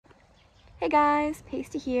Hey guys,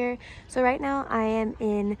 Pasty here. So right now I am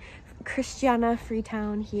in Christiania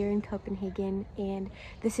Freetown here in Copenhagen, and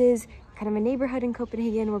this is kind of a neighborhood in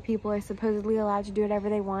Copenhagen where people are supposedly allowed to do whatever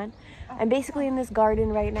they want. I'm basically in this garden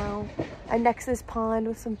right now. I'm next to this pond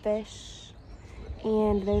with some fish,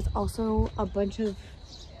 and there's also a bunch of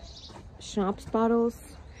schnapps bottles,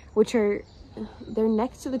 which they're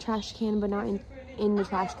next to the trash can but not in the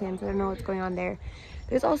trash can, so I don't know what's going on there.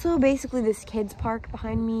 There's also basically this kids park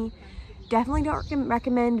behind me. Definitely don't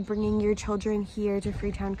recommend bringing your children here to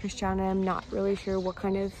Freetown, Christiania. I'm not really sure what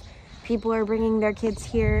kind of people are bringing their kids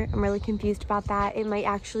here. I'm really confused about that. It might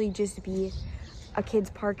actually just be a kids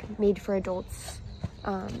park made for adults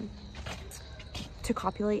to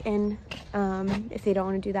copulate in if they don't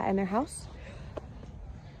want to do that in their house.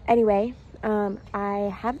 Anyway, I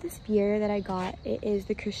have this beer that I got. It is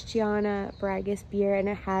the Christiania Bragas beer, and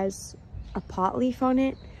it has a pot leaf on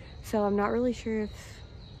it. So I'm not really sure if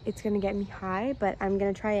it's gonna get me high, but I'm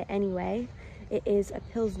gonna try it anyway. It is a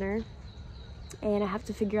Pilsner, and I have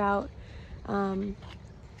to figure out a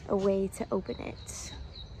way to open it.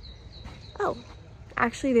 Oh,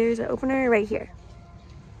 actually there's an opener right here.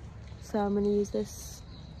 So I'm gonna use this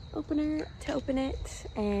opener to open it,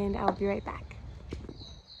 and I'll be right back.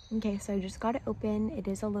 Okay, so I just got it open. It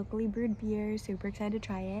is a locally brewed beer, super excited to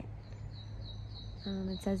try it.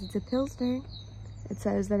 It says it's a Pilsner. It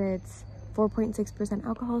says that it's 4.6%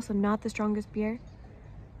 alcohol, so not the strongest beer.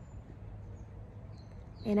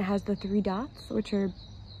 And it has the 3 dots, which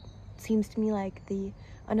seems to me like the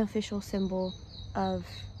unofficial symbol of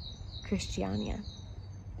Christiania.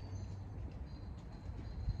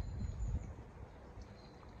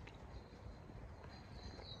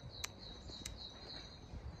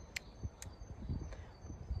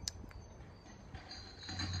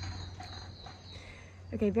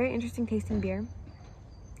 Okay, very interesting tasting beer.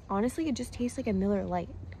 Honestly, it just tastes like a Miller Lite.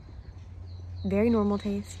 Very normal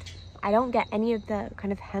taste. I don't get any of the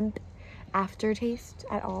kind of hemp aftertaste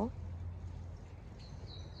at all.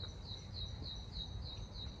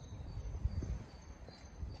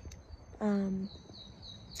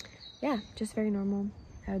 Yeah, just very normal.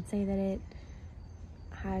 I would say that it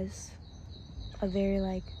has a very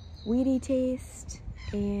like weedy taste,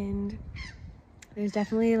 and there's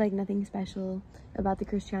definitely like nothing special about the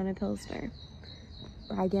Christiania Pilsner.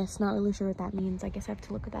 I guess not really sure what that means. I guess I have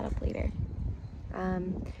to look that up later.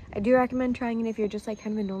 I do recommend trying it if you're just like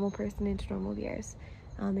kind of a normal person into normal beers.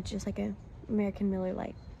 It's just like a American Miller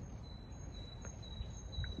Lite.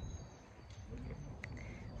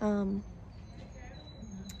 I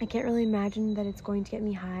can't really imagine that it's going to get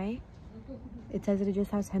me high. It says that it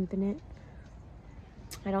just has hemp in it.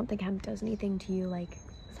 I don't think hemp does anything to you like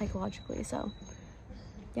psychologically, so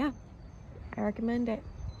yeah, I recommend it.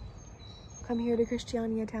 Come here to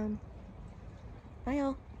Christiania town. Bye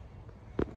y'all.